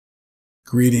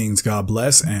Greetings, God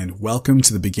bless, and welcome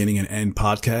to the Beginning and End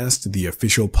podcast, the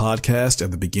official podcast of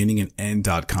the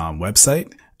beginningandend.com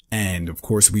website. And of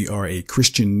course, we are a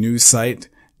Christian news site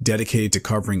dedicated to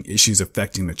covering issues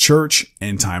affecting the church,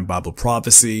 end-time Bible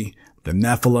prophecy, the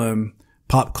Nephilim,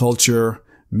 pop culture,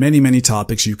 many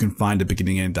topics you can find at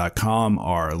beginningandend.com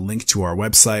are linked to our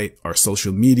website, our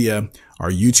social media, our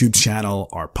YouTube channel,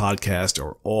 our podcast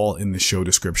are all in the show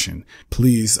description.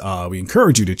 Please, we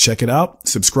encourage you to check it out,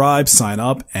 subscribe, sign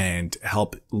up, and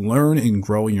help learn and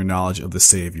grow in your knowledge of the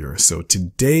Savior. So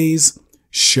today's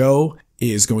show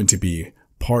is going to be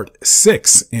part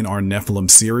 6 in our Nephilim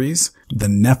series, the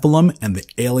Nephilim and the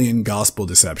Alien Gospel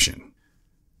Deception.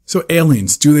 So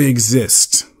aliens, do they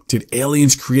exist? Did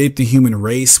aliens create the human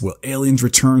race? Will aliens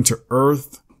return to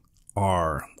Earth?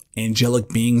 Are angelic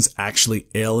beings actually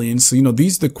aliens? So,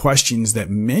 these are the questions that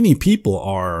many people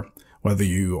are, whether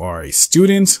you are a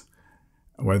student,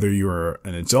 whether you're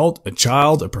an adult, a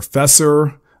child, a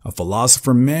professor, a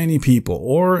philosopher, many people,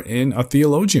 or a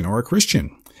theologian or a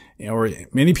Christian, or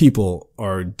many people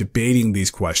are debating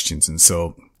these questions. And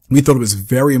so we thought it was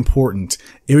very important.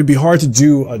 It would be hard to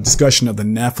do a discussion of the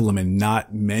Nephilim and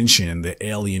not mention the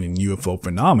alien and UFO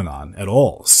phenomenon at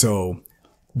all. So,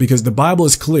 because the Bible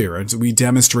is clear, and we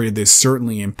demonstrated this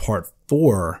certainly in part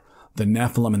 4, the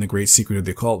Nephilim and the Great Secret of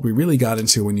the Occult, we really got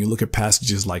into when you look at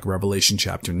passages like Revelation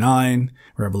chapter 9,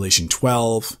 Revelation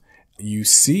 12, you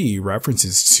see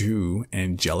references to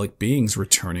angelic beings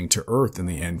returning to Earth in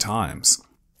the end times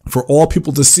for all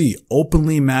people to see,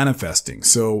 openly manifesting.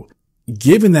 So,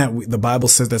 given that the Bible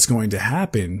says that's going to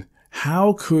happen,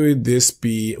 how could this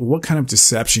be, what kind of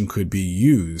deception could be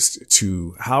used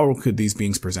how could these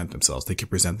beings present themselves? They could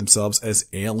present themselves as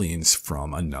aliens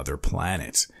from another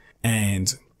planet.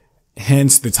 And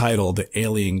hence the title, The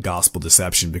Alien Gospel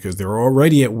Deception, because they're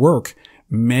already at work,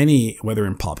 many, whether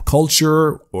in pop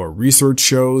culture or research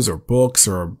shows or books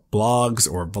or blogs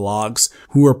or vlogs,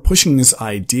 who are pushing this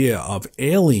idea of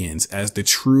aliens as the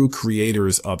true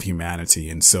creators of humanity.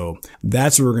 And so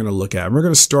that's what we're going to look at. And we're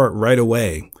going to start right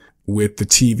away with the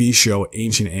TV show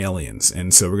Ancient Aliens.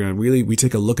 And so we're going to we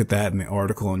take a look at that in the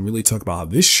article and really talk about how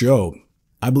this show,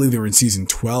 I believe they're in season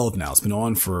 12 now. It's been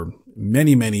on for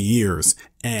many years.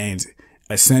 And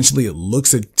essentially, it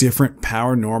looks at different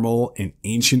paranormal and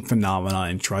ancient phenomena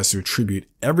and tries to attribute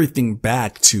everything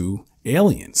back to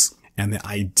aliens. And the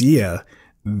idea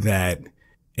that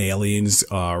aliens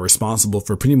are responsible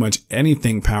for pretty much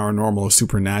anything paranormal or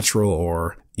supernatural,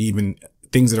 or even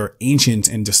things that are ancient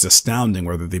and just astounding,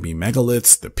 whether they be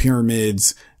megaliths, the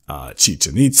pyramids,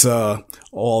 Chichen Itza,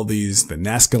 all these, the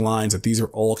Nazca lines, that these are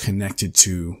all connected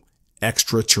to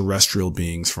extraterrestrial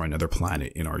beings from another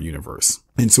planet in our universe.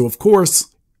 And so, of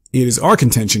course, it is our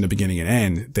contention at beginning and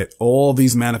end that all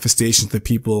these manifestations that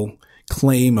people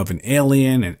claim of an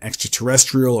alien, an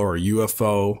extraterrestrial, or a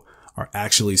UFO are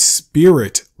actually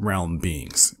spirit realm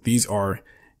beings. These are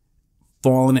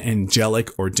fallen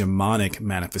angelic or demonic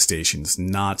manifestations,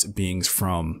 not beings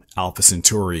from Alpha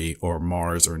Centauri or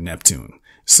Mars or Neptune.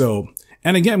 So,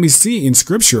 and again, we see in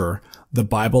scripture, the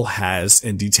Bible has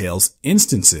and details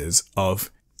instances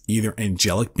of either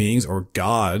angelic beings or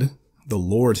God, the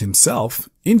Lord himself,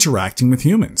 interacting with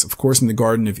humans. Of course, in the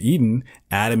Garden of Eden,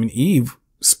 Adam and Eve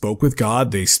spoke with God.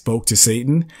 They spoke to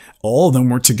Satan. All of them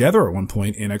were together at one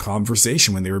point in a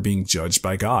conversation when they were being judged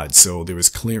by God. So there was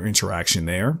clear interaction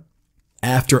there.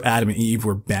 After Adam and Eve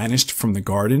were banished from the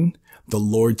garden, the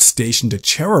Lord stationed a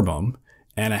cherubim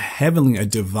and a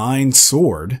divine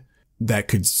sword that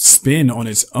could spin on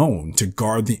its own to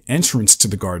guard the entrance to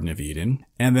the Garden of Eden.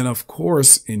 And then, of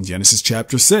course, in Genesis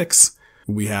chapter 6,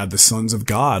 we had the sons of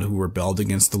God who rebelled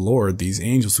against the Lord, these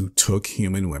angels who took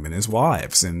human women as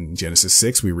wives. In Genesis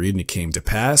 6, we read, "And it came to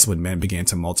pass, when men began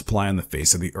to multiply on the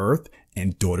face of the earth,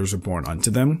 and daughters were born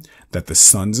unto them, that the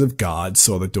sons of God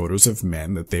saw the daughters of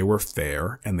men, that they were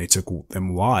fair, and they took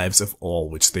them wives of all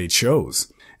which they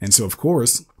chose." And so, of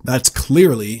course, that's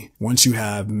clearly, once you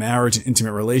have marriage and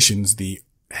intimate relations, the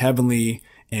heavenly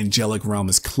angelic realm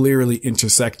is clearly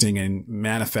intersecting and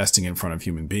manifesting in front of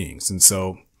human beings. And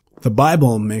so the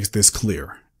Bible makes this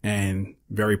clear and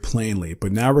very plainly.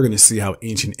 But now we're going to see how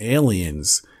Ancient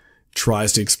Aliens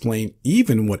tries to explain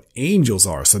even what angels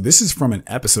are. So this is from an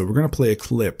episode. We're going to play a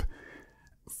clip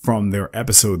from their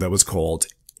episode that was called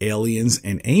Aliens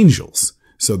and Angels.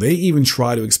 So they even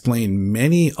try to explain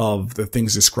many of the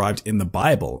things described in the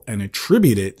Bible and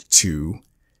attribute it to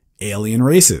alien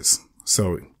races.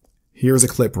 So here's a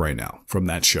clip right now from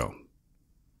that show.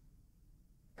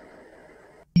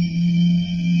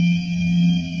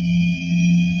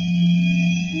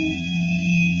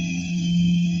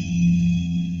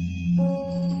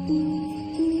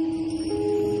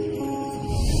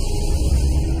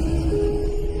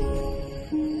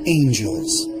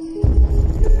 Angels.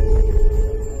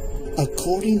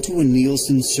 According to a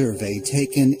Nielsen survey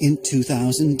taken in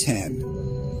 2010,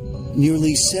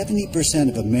 nearly 70%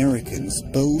 of Americans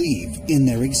believe in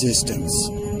their existence.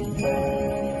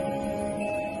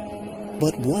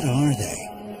 But what are they?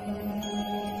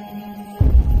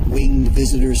 Winged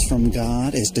visitors from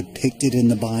God as depicted in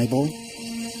the Bible?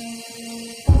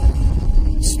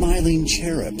 Smiling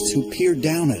cherubs who peer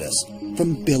down at us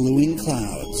from billowing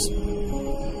clouds?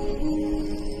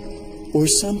 Or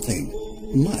something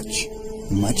much,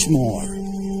 much more?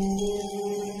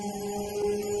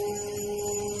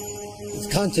 The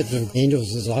concept of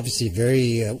angels is obviously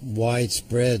very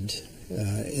widespread,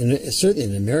 certainly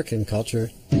in American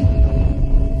culture.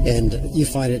 And you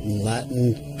find it in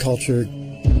Latin culture,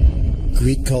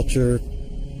 Greek culture,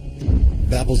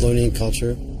 Babylonian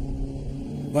culture.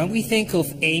 When we think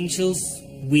of angels,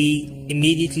 we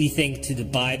immediately think to the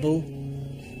Bible.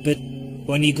 But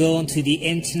when you go onto the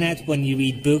internet, when you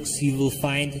read books, you will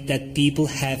find that people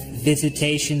have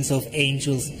visitations of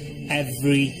angels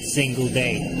every single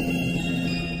day.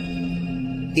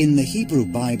 In the Hebrew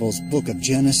Bible's book of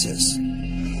Genesis,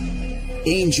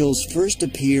 angels first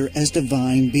appear as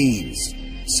divine beings,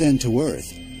 sent to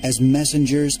earth as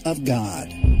messengers of God.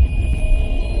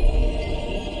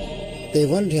 They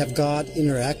wanted to have God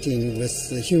interacting with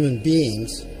the human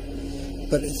beings,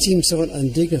 but it seemed somewhat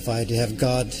undignified to have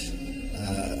God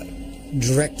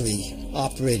directly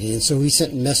operating, and so he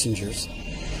sent messengers.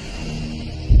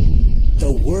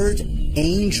 The word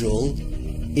angel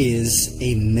is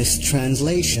a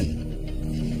mistranslation.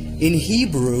 In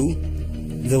Hebrew,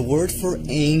 the word for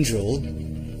angel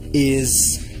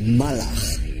is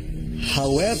malach.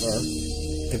 However,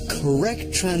 the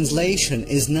correct translation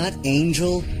is not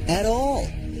angel at all,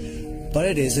 but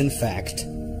it is in fact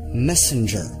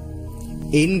messenger.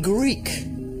 In Greek,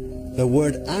 the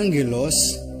word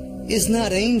angelos is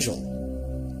not angel.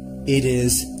 It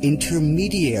is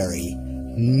intermediary,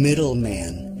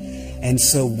 middleman. And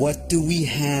so what do we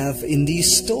have in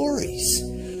these stories?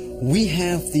 We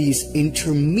have these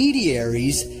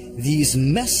intermediaries, these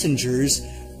messengers,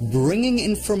 bringing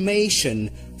information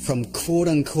from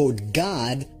quote-unquote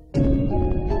God.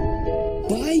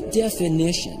 By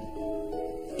definition,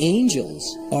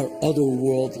 angels are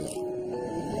otherworldly.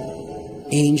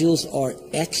 Angels are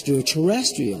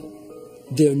extraterrestrial.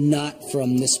 They're not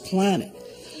from this planet.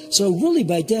 So really,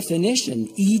 by definition,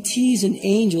 ETs and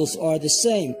angels are the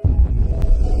same.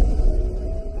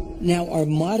 Now, our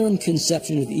modern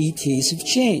conception of ETs have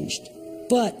changed,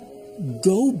 but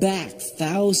go back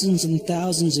thousands and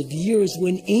thousands of years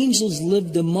when angels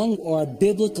lived among our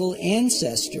biblical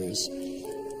ancestors.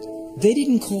 They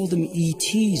didn't call them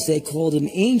ETs, they called them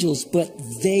angels, but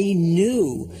they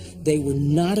knew they were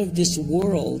not of this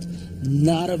world,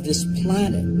 not of this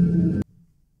planet.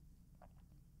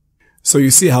 So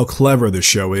you see how clever the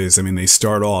show is. I mean, they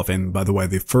start off, and by the way,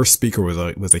 the first speaker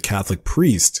was a Catholic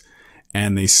priest,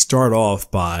 and they start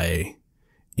off by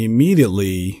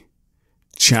immediately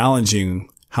challenging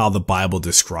how the Bible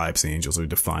describes angels or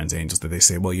defines angels. That they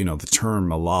say, well, you know, the term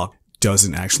malach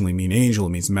doesn't actually mean angel, it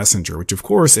means messenger, which of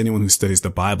course anyone who studies the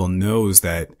Bible knows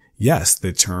that, yes,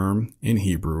 the term in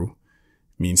Hebrew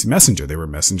means messenger. They were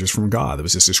messengers from God. It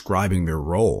was just describing their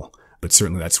role, but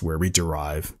certainly that's where we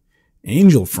derive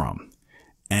angel from.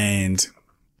 And,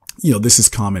 you know, this is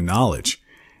common knowledge.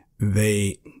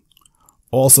 They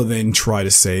also then try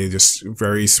to say just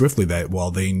very swiftly that,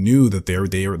 well, they knew that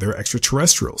they're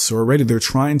extraterrestrials. So already they're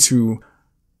trying to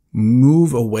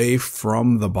move away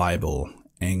from the Bible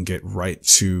and get right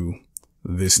to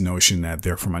this notion that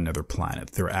they're from another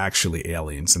planet. They're actually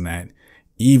aliens, and that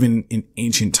even in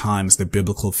ancient times, the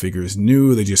biblical figures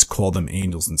knew. They just called them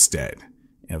angels instead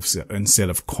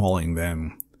of calling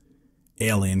them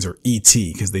aliens or ET,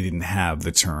 because they didn't have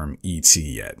the term ET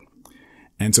yet.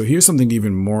 And so here's something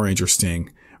even more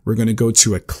interesting. We're going to go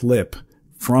to a clip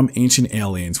from Ancient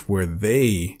Aliens where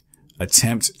they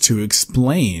attempt to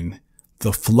explain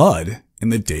the flood in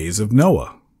the days of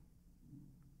Noah.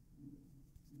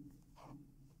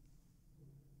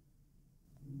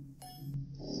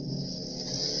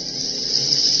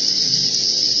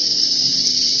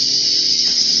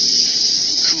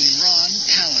 Qumran,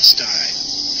 Palestine,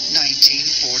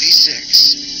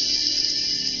 1946.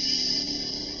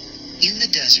 In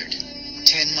the desert,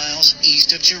 10 miles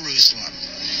east of Jerusalem,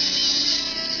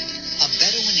 a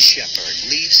Bedouin shepherd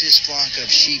leaves his flock of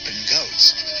sheep and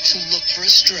goats to look for a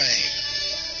stray.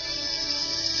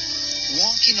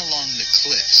 Walking along the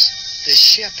cliffs, the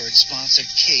shepherd spots a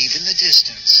cave in the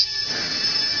distance.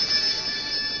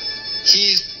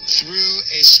 He threw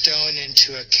a stone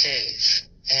into a cave,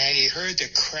 and he heard the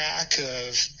crack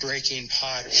of breaking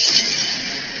pottery.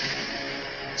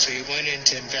 So he went in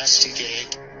to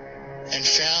investigate and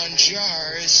found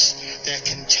jars that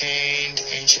contained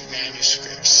ancient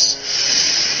manuscripts.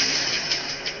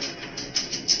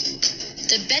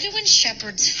 The Bedouin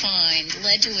shepherd's find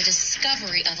led to a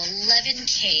discovery of 11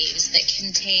 caves that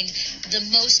contained the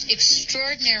most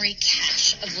extraordinary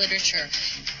cache of literature,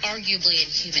 arguably in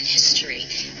human history,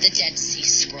 the Dead Sea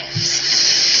Scrolls.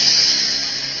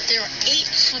 There are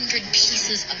 800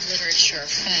 pieces of literature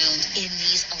found in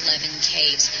these 11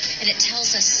 caves, and it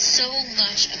tells us so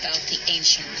much about the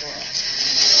ancient world.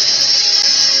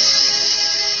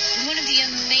 One of the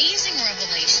amazing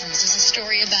revelations is a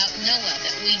story about Noah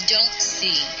that we don't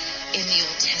see in the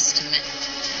Old Testament.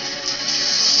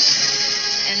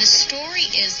 And the story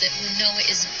is that when Noah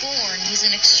is born, he's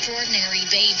an extraordinary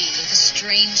baby with a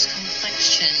strange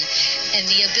complexion and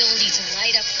the ability to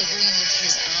light up the room with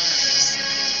his eyes.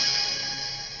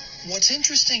 What's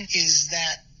interesting is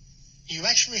that you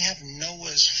actually have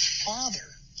Noah's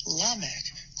father,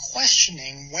 Lamech,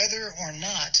 questioning whether or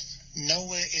not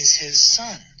Noah is his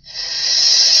son.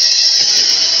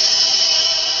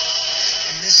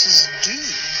 And this is due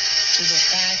to the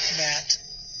fact that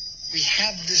we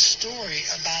have this story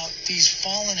about these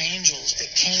fallen angels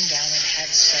that came down and had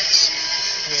sex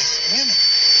with women.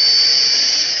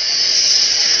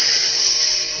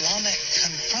 Lamech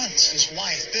confronts his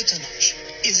wife, Bitanosh.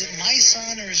 Is it my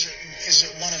son or is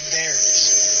it one of theirs?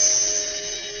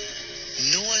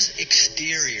 Noah's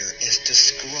exterior is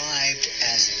described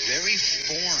as very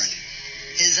foreign.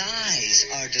 His eyes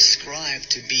are described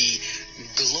to be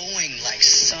glowing like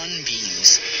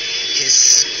sunbeams. His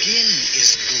skin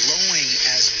is glowing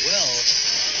as well.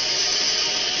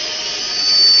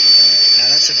 Now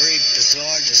that's a very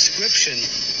bizarre description.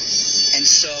 And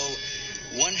so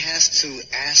one has to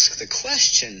ask the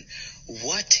question,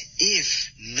 what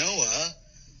if Noah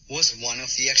was one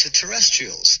of the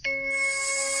extraterrestrials?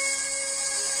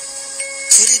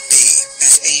 Could it be,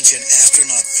 as ancient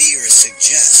astronaut theorists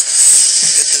suggest,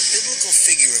 that the biblical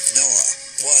figure of Noah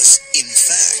was, in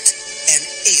fact, an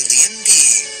alien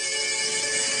being?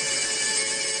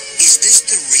 Is this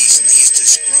the reason he's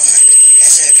described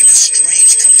as having a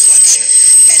strange complexion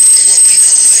and glowing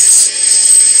eyes?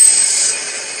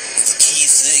 The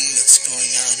key thing that's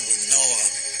going on with Noah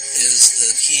is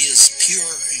that he is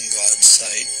pure in God's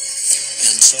sight,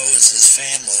 and so is his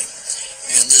family.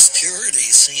 And this purity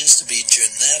seems to be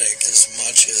genetic as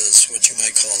much as what you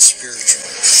might call spiritual.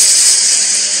 And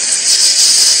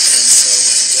so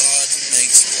when God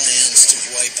makes plans to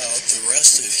wipe out the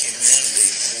rest of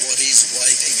humanity, what he's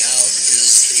wiping out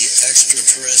is the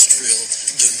extraterrestrial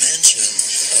dimension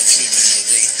of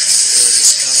humanity that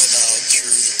has come about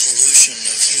through the pollution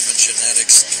of human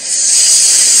genetics.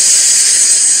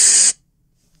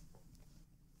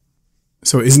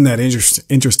 So isn't that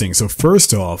interesting? So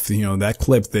first off, that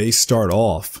clip, they start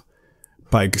off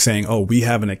by saying, oh, we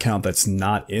have an account that's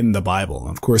not in the Bible.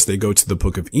 Of course, they go to the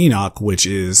book of Enoch, which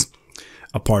is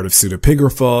a part of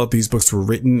pseudepigrapha. These books were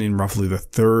written in roughly the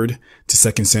 3rd to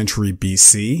 2nd century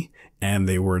BC. And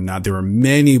there were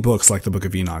many books like the book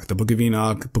of Enoch. The book of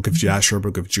Enoch, book of Jasher,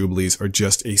 book of Jubilees are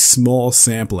just a small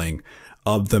sampling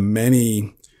of the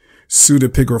many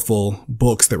pseudepigraphal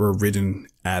books that were written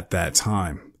at that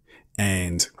time.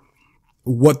 And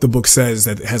what the book says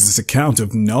that it has this account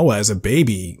of Noah as a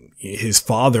baby, his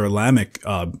father Lamech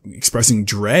expressing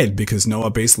dread because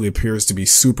Noah basically appears to be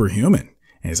superhuman.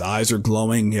 His eyes are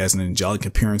glowing. He has an angelic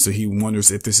appearance, so he wonders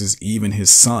if this is even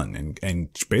his son and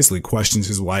basically questions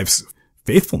his wife's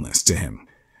faithfulness to him.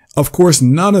 Of course,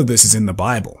 none of this is in the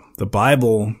Bible. The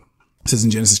Bible says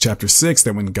in Genesis chapter 6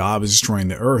 that when God was destroying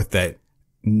the earth, that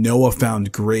Noah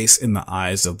found grace in the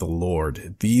eyes of the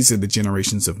Lord. These are the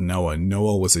generations of Noah.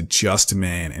 Noah was a just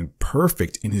man and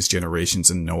perfect in his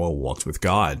generations, and Noah walked with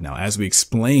God. Now, as we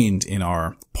explained in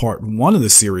our part 1 of the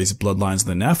series, Bloodlines of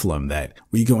the Nephilim, that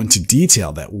we go into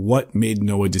detail that what made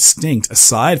Noah distinct,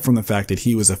 aside from the fact that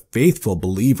he was a faithful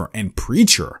believer and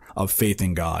preacher of faith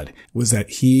in God, was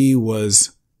that he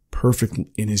was perfect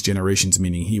in his generations,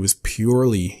 meaning he was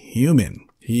purely human.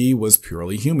 He was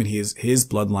purely human. His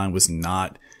bloodline was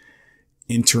not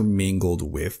intermingled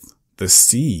with the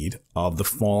seed of the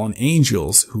fallen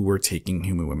angels who were taking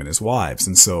human women as wives.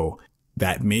 And so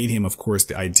that made him, of course,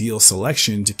 the ideal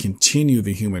selection to continue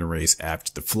the human race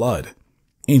after the flood.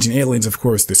 Ancient Aliens, of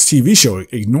course, this TV show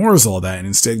ignores all that and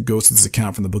instead goes to this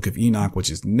account from the book of Enoch, which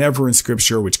is never in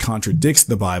scripture, which contradicts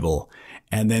the Bible,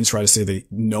 and then try to say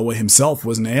that Noah himself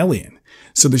was an alien.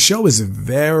 So the show is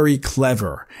very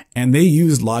clever, and they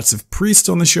use lots of priests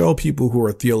on the show, people who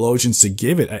are theologians, to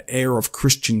give it an air of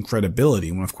Christian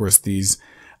credibility, when of course these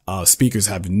speakers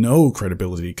have no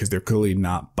credibility because they're clearly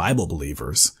not Bible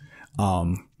believers.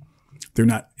 They're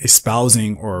not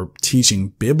espousing or teaching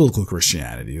biblical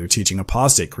Christianity. They're teaching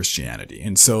apostate Christianity.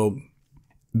 And so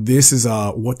this is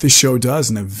what this show does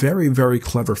in a very, very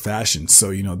clever fashion.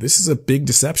 So, this is a big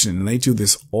deception, and they do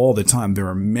this all the time. There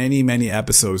are many, many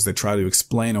episodes that try to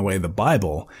explain away the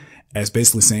Bible as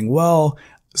basically saying, well,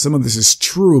 some of this is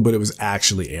true, but it was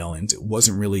actually aliens. It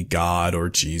wasn't really God or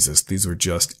Jesus. These were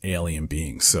just alien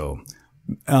beings. So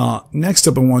next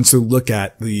up, I want to look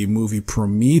at the movie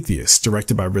Prometheus,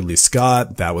 directed by Ridley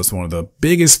Scott. That was one of the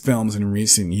biggest films in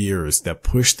recent years that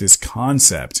pushed this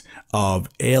concept of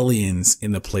aliens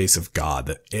in the place of God.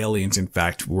 That aliens, in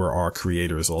fact, were our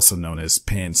creators, also known as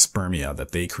panspermia,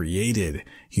 that they created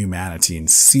humanity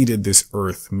and seeded this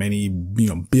earth many,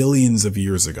 billions of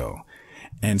years ago.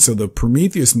 And so the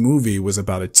Prometheus movie was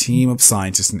about a team of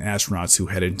scientists and astronauts who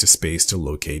headed into space to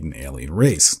locate an alien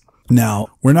race. Now,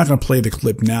 we're not going to play the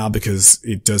clip now because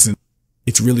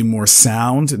it's really more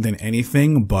sound than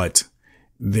anything, but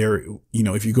there,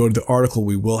 if you go to the article,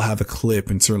 we will have a clip,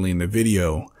 and certainly in the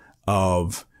video,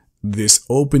 of this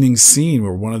opening scene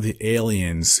where one of the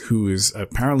aliens, who is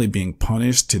apparently being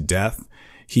punished to death,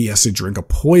 he has to drink a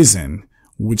poison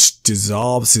which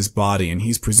dissolves his body, and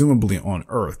he's presumably on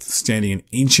Earth, standing in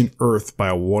ancient Earth by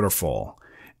a waterfall.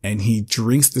 And he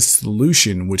drinks the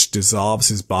solution which dissolves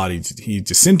his body. He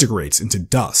disintegrates into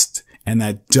dust, and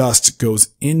that dust goes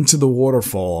into the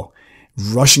waterfall,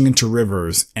 rushing into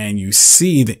rivers, and you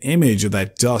see the image of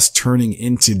that dust turning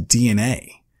into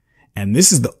DNA. And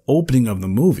this is the opening of the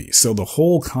movie. So the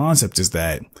whole concept is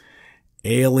that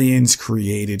aliens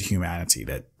created humanity,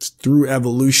 that through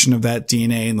evolution of that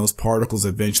DNA and those particles,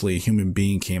 eventually a human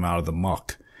being came out of the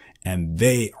muck, and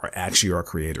they are actually our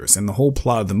creators. And the whole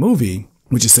plot of the movie,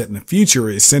 which is set in the future,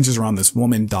 it centers around this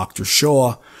woman, Dr.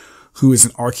 Shaw, who is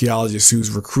an archaeologist who's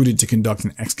recruited to conduct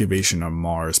an excavation on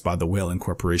Mars by the Weyland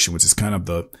Corporation, which is kind of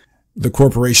the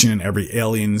corporation in every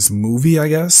Aliens movie, I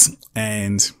guess.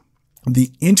 And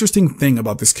the interesting thing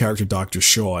about this character, Dr.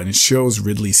 Shaw, and it shows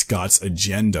Ridley Scott's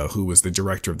agenda, who was the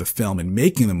director of the film and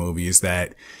making the movie, is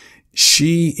that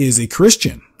she is a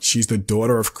Christian. She's the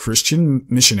daughter of Christian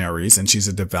missionaries, and she's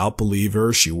a devout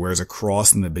believer. She wears a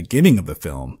cross in the beginning of the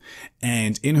film.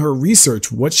 And in her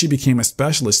research, what she became a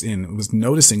specialist in was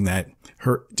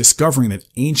discovering that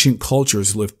ancient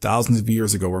cultures who lived thousands of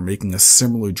years ago were making a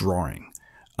similar drawing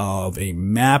of a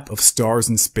map of stars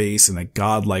in space and a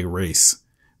godlike race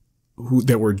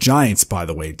that were giants, by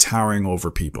the way, towering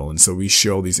over people. And so we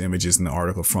show these images in the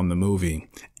article from the movie.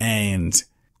 And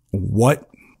what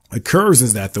occurs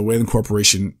is that the Weyland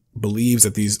Corporation believes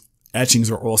that these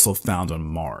etchings are also found on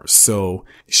Mars. So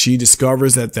she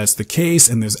discovers that that's the case,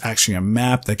 and there's actually a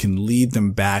map that can lead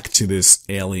them back to this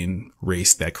alien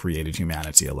race that created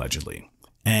humanity, allegedly.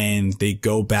 And they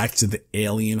go back to the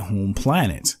alien home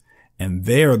planet, and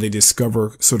there they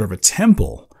discover sort of a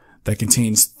temple that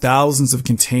contains thousands of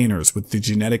containers with the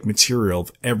genetic material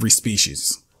of every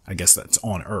species, I guess that's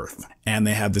on Earth. And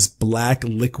they have this black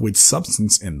liquid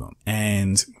substance in them.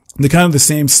 And the kind of the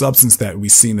same substance that we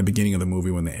see in the beginning of the movie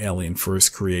when the alien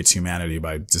first creates humanity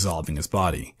by dissolving his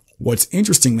body. What's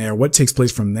interesting there, what takes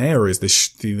place from there is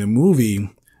the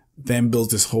movie then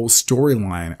builds this whole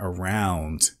storyline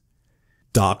around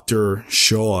Dr.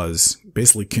 Shaw's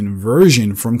basically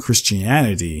conversion from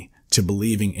Christianity to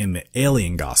believing in the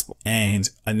alien gospel. And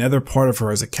another part of her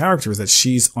as a character is that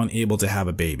she's unable to have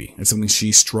a baby. It's something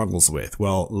she struggles with.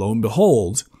 Well, lo and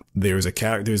behold, there's a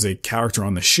character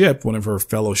on the ship, one of her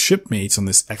fellow shipmates on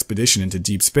this expedition into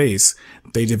deep space.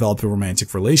 They develop a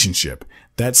romantic relationship.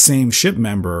 That same ship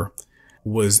member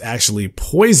was actually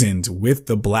poisoned with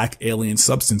the black alien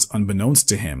substance unbeknownst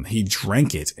to him. He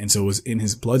drank it, and so it was in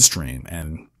his bloodstream.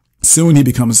 And soon he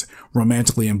becomes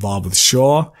romantically involved with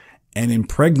Shaw and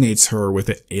impregnates her with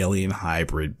an alien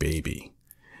hybrid baby.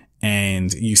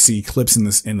 And you see clips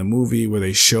in the movie where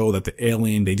they show that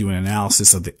they do an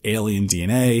analysis of the alien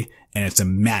DNA, and it's a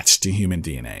match to human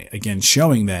DNA. Again,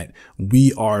 showing that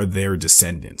we are their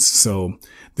descendants. So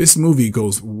this movie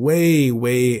goes way,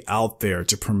 way out there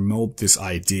to promote this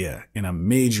idea in a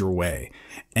major way.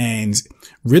 And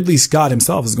Ridley Scott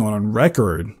himself has gone on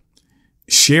record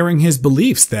sharing his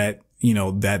beliefs that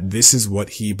this is what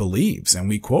he believes. And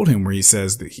we quote him where he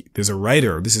says that there's a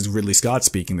writer, this is Ridley Scott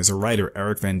speaking, there's a writer,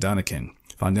 Eric Von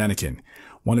Daniken.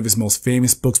 One of his most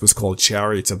famous books was called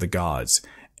Chariots of the Gods.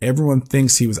 Everyone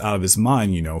thinks he was out of his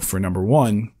mind, for number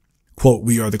one, quote,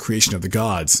 we are the creation of the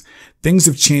gods. Things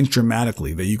have changed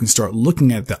dramatically, that you can start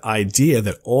looking at the idea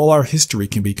that all our history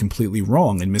can be completely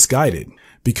wrong and misguided.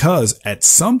 Because at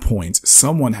some point,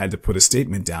 someone had to put a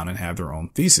statement down and have their own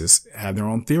thesis, have their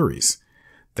own theories.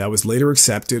 That was later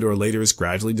accepted or later is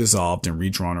gradually dissolved and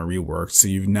redrawn or reworked. So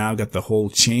you've now got the whole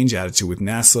change attitude with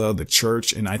NASA, the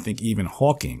church, and I think even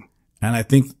Hawking.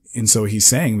 And so he's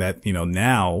saying that,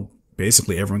 now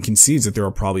basically everyone concedes that there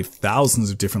are probably thousands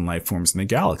of different life forms in the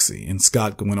galaxy. And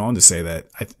Scott went on to say that,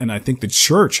 and I think the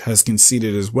church has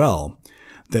conceded as well,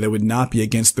 that it would not be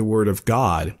against the word of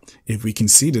God if we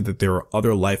conceded that there are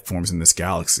other life forms in this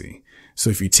galaxy. So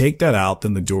if you take that out,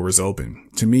 then the door is open.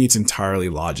 To me, it's entirely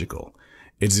logical.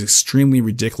 It is extremely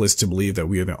ridiculous to believe that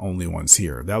we are the only ones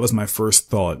here. That was my first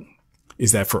thought,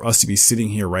 is that for us to be sitting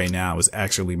here right now is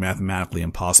actually mathematically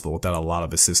impossible without a lot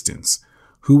of assistance.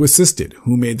 Who assisted?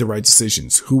 Who made the right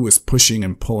decisions? Who was pushing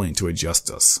and pulling to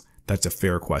adjust us? That's a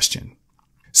fair question.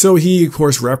 So he, of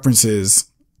course, references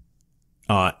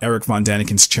Erich von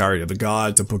Daniken's Chariot of the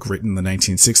Gods, a book written in the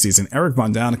 1960s. And Erich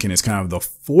von Daniken is kind of the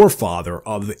forefather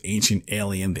of the ancient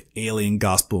alien, the alien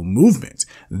gospel movement.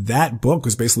 That book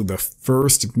was basically the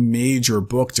first major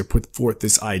book to put forth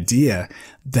this idea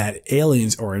that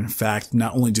aliens are, in fact,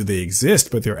 not only do they exist,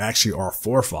 but they're actually our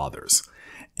forefathers.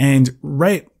 And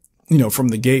right, from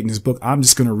the gate in his book, I'm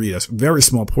just going to read a very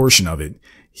small portion of it.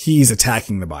 He's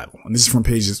attacking the Bible. And this is from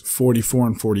pages 44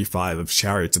 and 45 of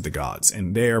Chariots of the Gods.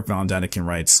 And there, von Daniken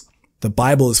writes, "The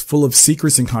Bible is full of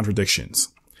secrets and contradictions.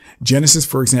 Genesis,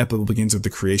 for example, begins with the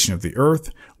creation of the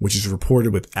earth, which is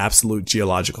reported with absolute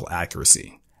geological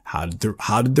accuracy. How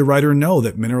did the writer know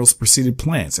that minerals preceded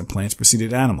plants and plants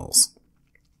preceded animals?"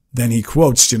 Then he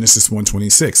quotes Genesis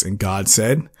 1:26, "And God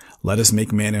said, 'Let us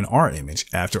make man in our image,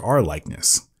 after our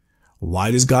likeness.'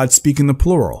 Why does God speak in the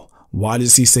plural? Why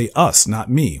does he say us, not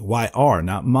me? Why our,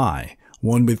 not my?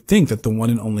 One would think that the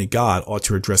one and only God ought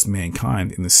to address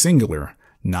mankind in the singular,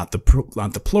 not the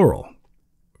plural."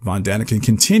 Von Daniken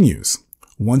continues.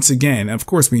 Once again, and of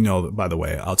course we know that, by the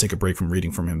way, I'll take a break from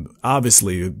reading from him.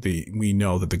 Obviously, we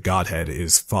know that the Godhead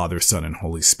is Father, Son, and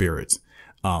Holy Spirit,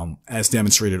 as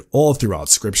demonstrated all throughout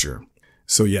Scripture.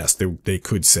 So yes, they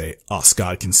could say us.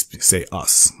 God can say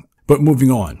us. But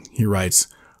moving on, he writes,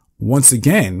 "Once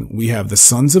again, we have the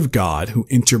sons of God who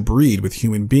interbreed with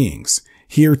human beings.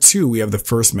 Here too we have the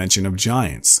first mention of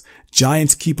giants.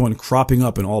 Giants keep on cropping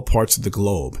up in all parts of the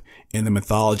globe, in the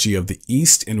mythology of the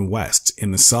East and West, in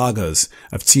the sagas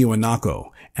of Tiwanaku,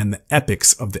 and the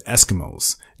epics of the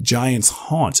Eskimos. Giants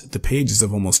haunt the pages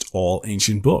of almost all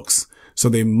ancient books. So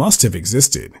they must have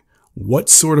existed. What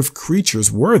sort of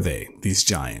creatures were they, these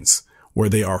giants? Were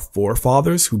they our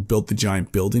forefathers who built the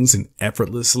giant buildings and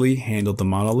effortlessly handled the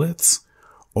monoliths?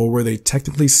 Or were they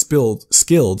technically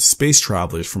skilled space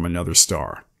travelers from another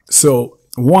star?" So,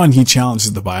 one, he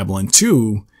challenges the Bible, and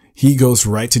two, he goes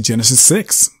right to Genesis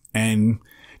 6 and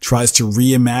tries to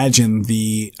reimagine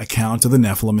the account of the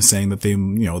Nephilim, saying that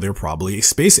they're probably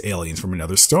space aliens from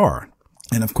another star.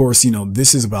 And of course,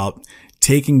 this is about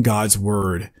taking God's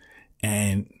word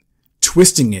and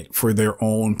twisting it for their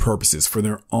own purposes, for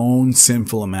their own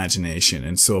sinful imagination.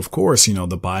 And so, of course,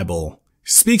 the Bible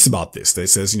speaks about this. It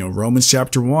says, Romans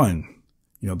chapter 1,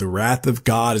 the wrath of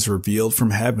God is revealed from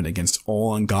heaven against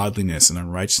all ungodliness and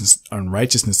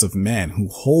unrighteousness of men who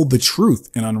hold the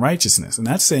truth in unrighteousness. And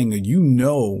that's saying that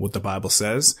what the Bible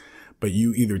says, but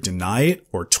you either deny it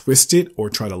or twist it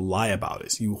or try to lie about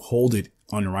it. You hold it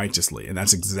unrighteously. And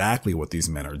that's exactly what these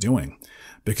men are doing.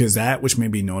 Because that which may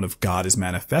be known of God is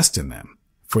manifest in them.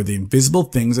 For the invisible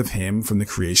things of him from the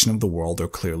creation of the world are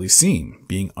clearly seen,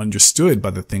 being understood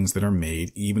by the things that are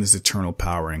made, even his eternal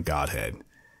power and Godhead.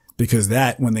 Because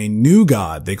that, when they knew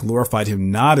God, they glorified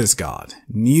him not as God,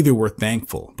 neither were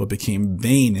thankful, but became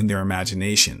vain in their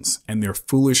imaginations, and their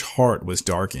foolish heart was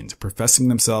darkened. Professing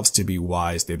themselves to be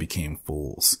wise, they became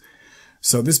fools.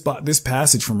 So this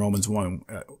passage from Romans 1,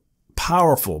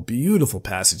 powerful, beautiful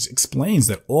passage, explains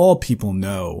that all people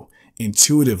know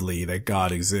intuitively that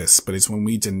God exists, but it's when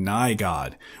we deny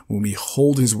God, when we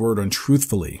hold his word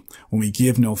untruthfully, when we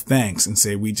give no thanks and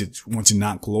say we just want to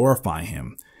not glorify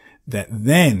him, that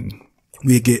then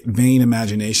we get vain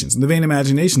imaginations. And the vain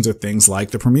imaginations are things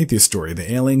like the Prometheus story,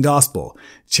 the alien gospel,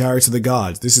 Chariots of the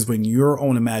Gods. This is when your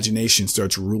own imagination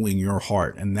starts ruling your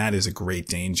heart, and that is a great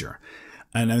danger.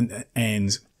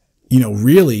 And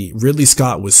really, Ridley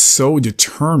Scott was so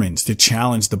determined to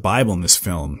challenge the Bible in this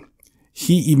film.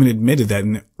 He even admitted that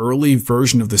in the early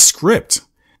version of the script,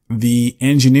 the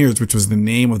engineers, which was the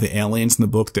name of the aliens in the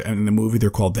book, in the movie, they're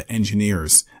called the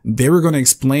engineers. They were going to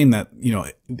explain that,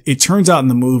 it turns out in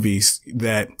the movies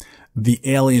that the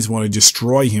aliens want to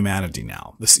destroy humanity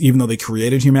now. Even though they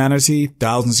created humanity,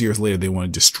 thousands of years later, they want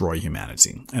to destroy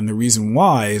humanity. And the reason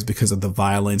why is because of the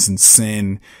violence and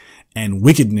sin and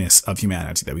wickedness of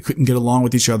humanity, that we couldn't get along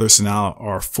with each other, so now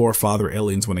our forefather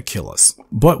aliens want to kill us.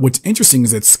 But what's interesting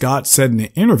is that Scott said in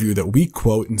the interview that we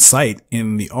quote and cite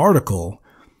in the article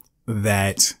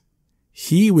that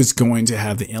he was going to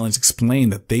have the aliens explain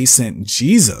that they sent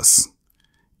Jesus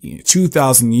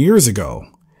 2,000 years ago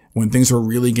when things were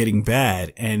really getting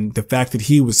bad, and the fact that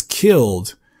he was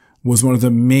killed was one of the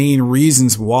main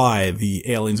reasons why the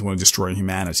aliens want to destroy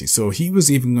humanity. So he was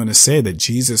even going to say that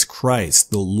Jesus Christ,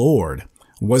 the Lord,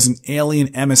 was an alien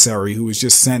emissary who was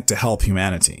just sent to help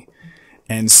humanity.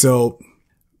 And so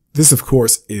this, of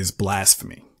course, is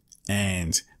blasphemy.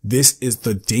 And this is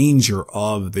the danger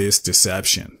of this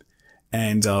deception.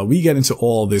 And we get into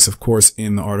all of this, of course,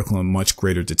 in the article in much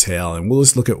greater detail. And we'll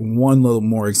just look at one little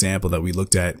more example that we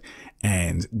looked at,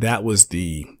 and that was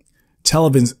the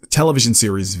television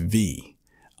series V,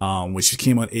 which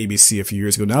came on ABC a few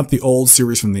years ago. Not the old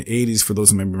series from the 80s, for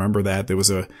those who may remember that. There was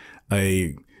a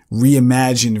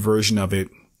reimagined version of it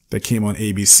that came on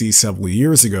ABC several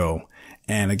years ago.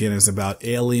 And again, it's about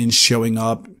aliens showing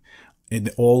up in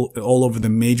all over the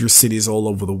major cities all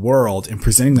over the world and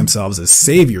presenting themselves as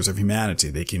saviors of humanity.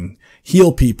 They can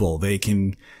heal people. They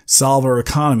can solve our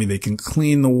economy. They can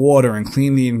clean the water and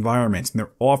clean the environment. And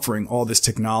they're offering all this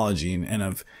technology and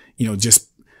of, just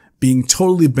being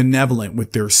totally benevolent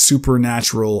with their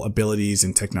supernatural abilities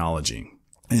and technology.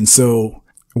 And so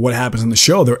what happens on the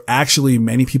show, actually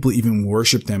many people even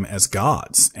worship them as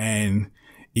gods. And,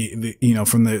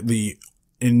 from the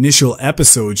initial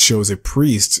episode shows a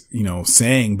priest,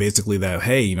 saying basically that,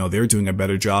 hey, they're doing a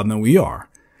better job than we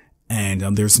are.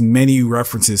 And there's many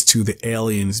references to the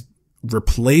aliens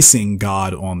replacing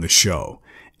God on the show.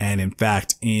 And in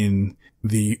fact, in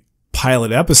the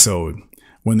pilot episode,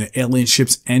 when the alien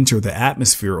ships enter the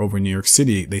atmosphere over New York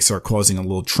City, they start causing a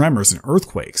little tremors and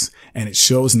earthquakes. And it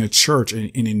shows in a church an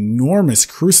enormous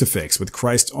crucifix with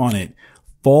Christ on it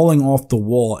falling off the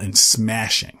wall and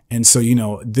smashing. And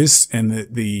so, this and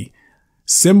the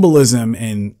symbolism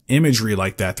and imagery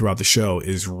like that throughout the show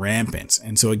is rampant.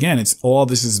 And so again,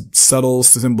 this is subtle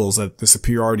symbols of the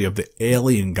superiority of the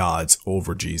alien gods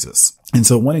over Jesus. And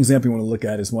so one example you want to look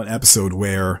at is one episode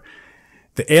where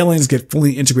the aliens get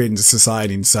fully integrated into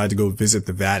society and decide to go visit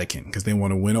the Vatican because they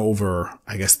want to win over,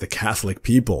 I guess, the Catholic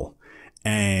people.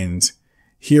 And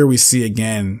here we see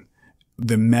again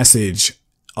the message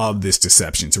of this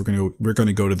deception. So we're going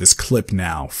to go to this clip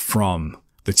now from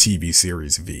the TV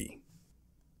series V.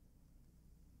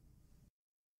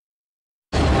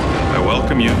 I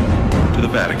welcome you to the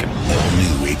Vatican. All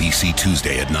new ABC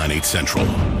Tuesday at 9/8 Central.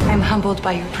 I'm humbled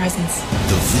by your presence.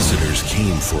 The visitors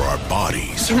came for our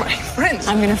bodies. You're my friends.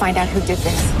 I'm gonna find out who did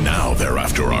this. Now they're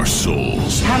after our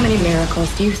souls. How many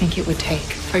miracles do you think it would take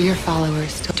for your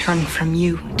followers to turn from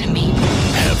you to me?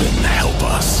 Heaven help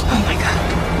us. Oh my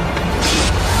God.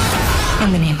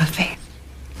 In the name of faith,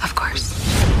 of course.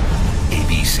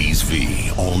 ABC's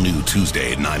V, all new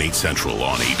Tuesday at 9/8 Central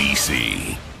on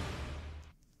ABC.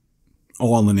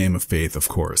 All in the name of faith, of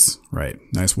course. Right.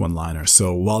 Nice one-liner.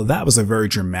 So while that was a very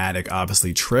dramatic,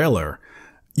 obviously, trailer,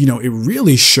 it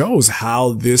really shows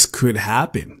how this could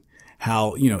happen.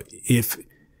 How, if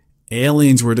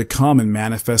aliens were to come and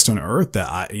manifest on Earth,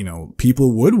 that,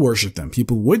 people would worship them.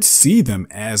 People would see them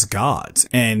as gods.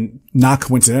 And not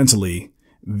coincidentally,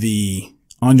 the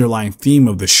underlying theme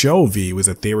of the show V was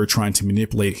that they were trying to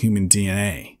manipulate human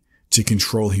DNA to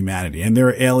control humanity. And there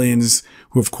are aliens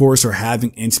who, of course, are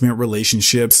having intimate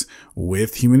relationships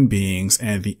with human beings. And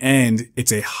at the end,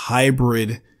 it's a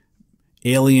hybrid,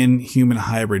 alien-human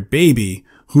hybrid baby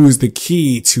who is the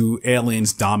key to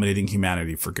aliens dominating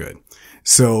humanity for good.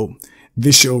 So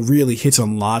this show really hits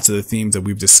on lots of the themes that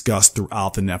we've discussed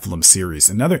throughout the Nephilim series.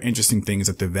 Another interesting thing is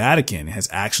that the Vatican has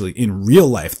actually, in real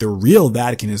life, the real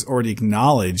Vatican has already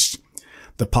acknowledged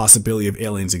the possibility of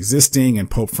aliens existing,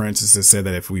 and Pope Francis has said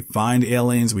that if we find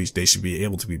aliens, they should be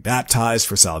able to be baptized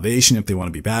for salvation if they want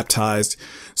to be baptized.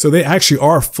 So they actually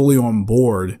are fully on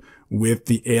board with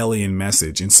the alien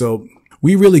message. And so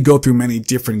we really go through many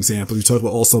different examples. We talked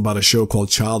also about a show called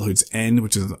Childhood's End,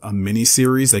 which is a mini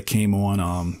series that came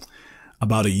on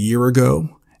about a year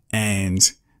ago.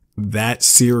 And that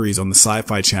series on the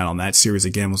Sci-Fi Channel, and that series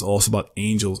again was also about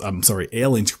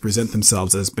aliens who present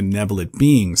themselves as benevolent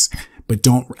beings, but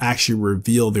don't actually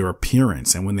reveal their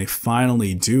appearance. And when they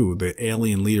finally do, the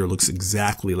alien leader looks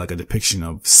exactly like a depiction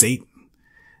of Satan.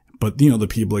 But, the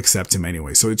people accept him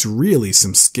anyway. So it's really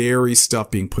some scary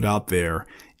stuff being put out there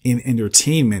in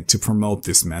entertainment to promote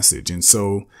this message. And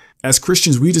so as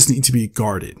Christians, we just need to be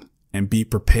guarded and be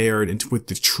prepared with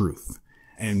the truth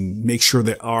and make sure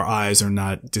that our eyes are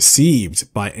not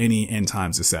deceived by any end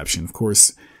times deception. Of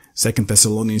course, 2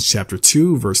 Thessalonians chapter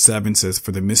 2 verse 7 says,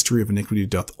 "For the mystery of iniquity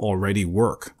doth already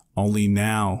work.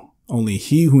 Only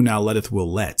he who now letteth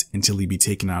will let, until he be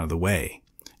taken out of the way.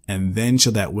 And then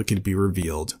shall that wicked be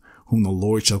revealed, whom the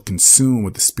Lord shall consume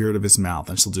with the spirit of his mouth,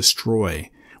 and shall destroy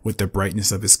with the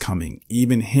brightness of his coming,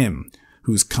 even him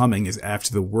whose coming is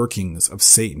after the workings of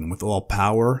Satan, with all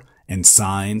power and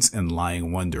signs and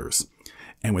lying wonders,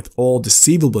 and with all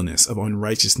deceivableness of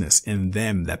unrighteousness in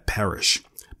them that perish,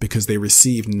 because they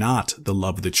receive not the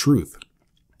love of the truth,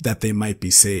 that they might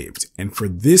be saved. And for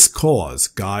this cause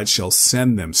God shall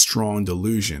send them strong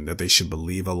delusion, that they should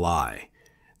believe a lie,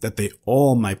 that they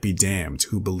all might be damned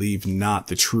who believed not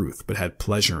the truth, but had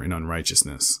pleasure in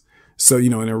unrighteousness." So,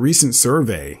 in a recent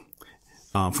survey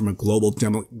from a global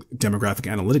demographic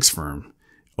analytics firm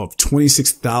of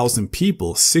 26,000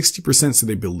 people, 60% said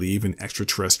they believe in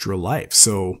extraterrestrial life.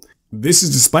 So this is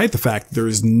despite the fact that there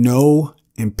is no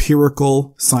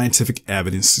empirical scientific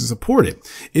evidence to support it.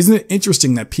 Isn't it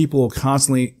interesting that people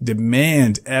constantly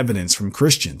demand evidence from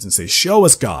Christians and say, "Show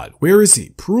us God. Where is he?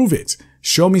 Prove it.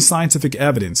 Show me scientific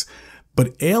evidence."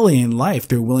 But alien life,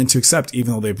 they're willing to accept,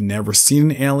 even though they've never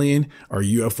seen an alien or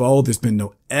UFO. There's been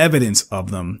no evidence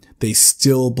of them. They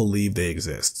still believe they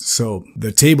exist. So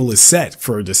the table is set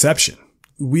for a deception.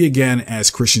 We, again, as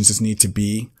Christians, just need to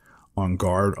be on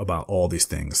guard about all these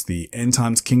things. The end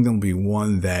times kingdom will be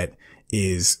one that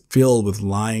is filled with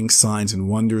lying signs and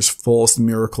wonders, false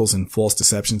miracles and false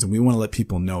deceptions. And we want to let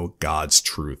people know God's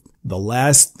truth. The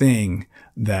last thing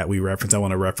that I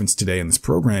want to reference today in this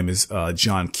program is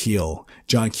John Keel.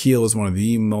 John Keel is one of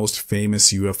the most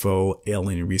famous UFO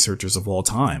alien researchers of all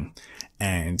time.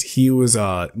 And he was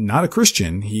not a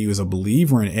Christian. He was a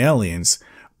believer in aliens.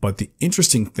 But the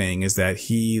interesting thing is that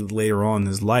he later on in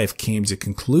his life came to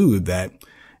conclude that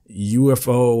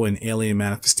UFO and alien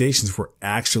manifestations were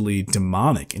actually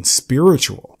demonic and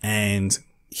spiritual. And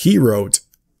he wrote,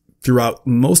 "Throughout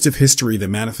most of history, the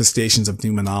manifestations of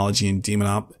demonology and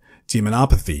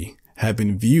demonopathy have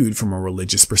been viewed from a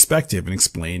religious perspective and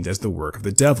explained as the work of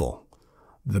the devil.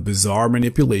 The bizarre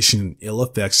manipulation and ill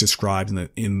effects described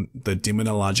in the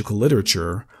demonological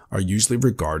literature are usually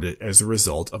regarded as a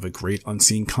result of a great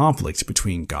unseen conflict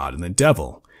between God and the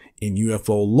devil. In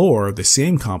UFO lore, the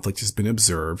same conflict has been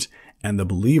observed, and the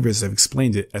believers have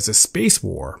explained it as a space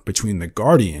war between the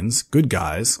Guardians, good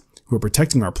guys, who are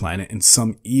protecting our planet, and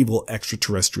some evil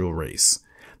extraterrestrial race.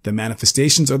 The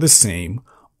manifestations are the same,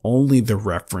 only the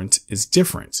referent is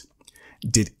different.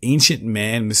 Did ancient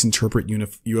man misinterpret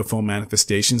UFO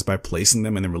manifestations by placing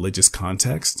them in a religious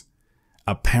context?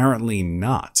 Apparently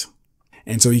not."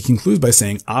 And so he concludes by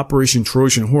saying Operation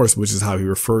Trojan Horse, which is how he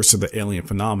refers to the alien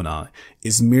phenomena,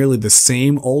 is merely the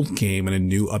same old game in a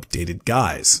new updated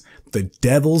guise. The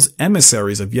devil's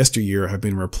emissaries of yesteryear have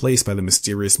been replaced by the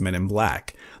mysterious men in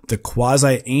black. The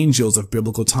quasi-angels of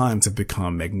biblical times have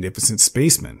become magnificent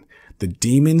spacemen. The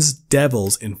demons,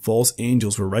 devils, and false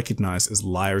angels were recognized as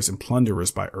liars and plunderers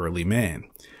by early man.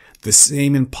 The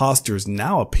same imposters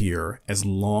now appear as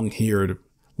long-haired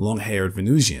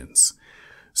Venusians.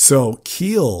 So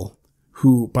Keel,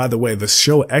 who, by the way, the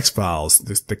show X-Files,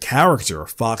 the character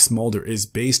Fox Mulder is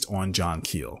based on John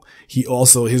Keel.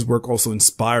 His work also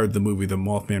inspired the movie The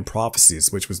Mothman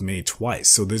Prophecies, which was made twice.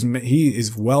 So he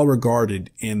is well regarded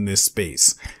in this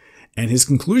space. And his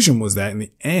conclusion was that in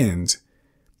the end,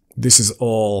 this is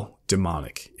all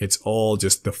demonic. It's all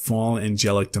just the fallen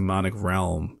angelic demonic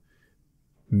realm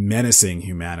menacing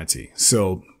humanity.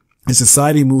 So as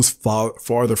society moves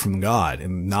farther from God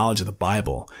and knowledge of the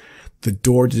Bible, the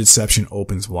door to deception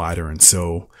opens wider. And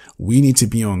so we need to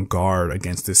be on guard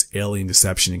against this alien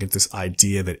deception, against this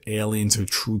idea that aliens are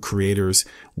true creators.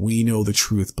 We know the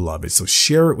truth, beloved. So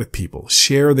share it with people.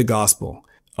 Share the gospel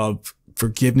of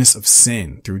forgiveness of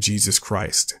sin through Jesus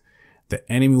Christ. The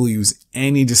enemy will use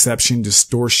any deception,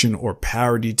 distortion, or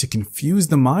parody to confuse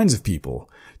the minds of people,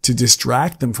 to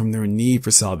distract them from their need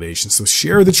for salvation. So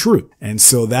share the truth. And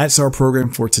so that's our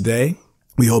program for today.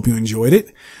 We hope you enjoyed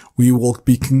it. We will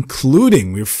be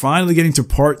concluding. We're finally getting to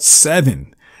part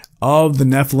 7 of the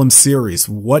Nephilim series.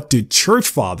 What did church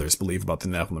fathers believe about the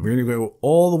Nephilim? We're going to go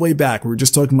all the way back. We were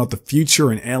just talking about the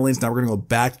future and aliens. Now we're going to go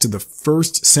back to the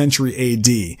 1st century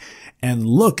AD and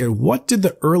look at what did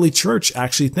the early church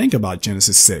actually think about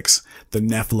Genesis 6, the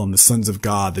Nephilim, the sons of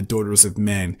God, the daughters of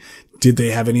men. Did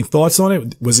they have any thoughts on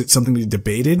it? Was it something they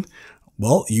debated?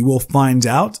 Well, you will find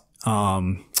out.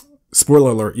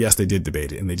 Spoiler alert, yes, they did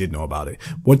debate it and they did know about it.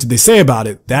 What did they say about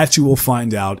it? That you will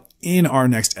find out in our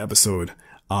next episode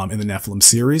in the Nephilim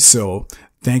series. So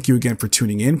Thank you again for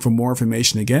tuning in. For more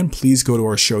information, again, please go to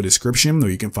our show description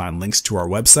where you can find links to our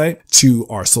website, to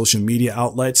our social media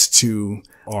outlets, to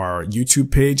our YouTube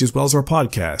page, as well as our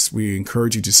podcast. We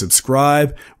encourage you to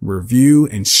subscribe, review,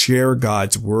 and share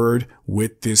God's word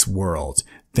with this world.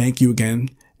 Thank you again,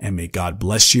 and may God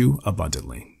bless you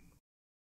abundantly.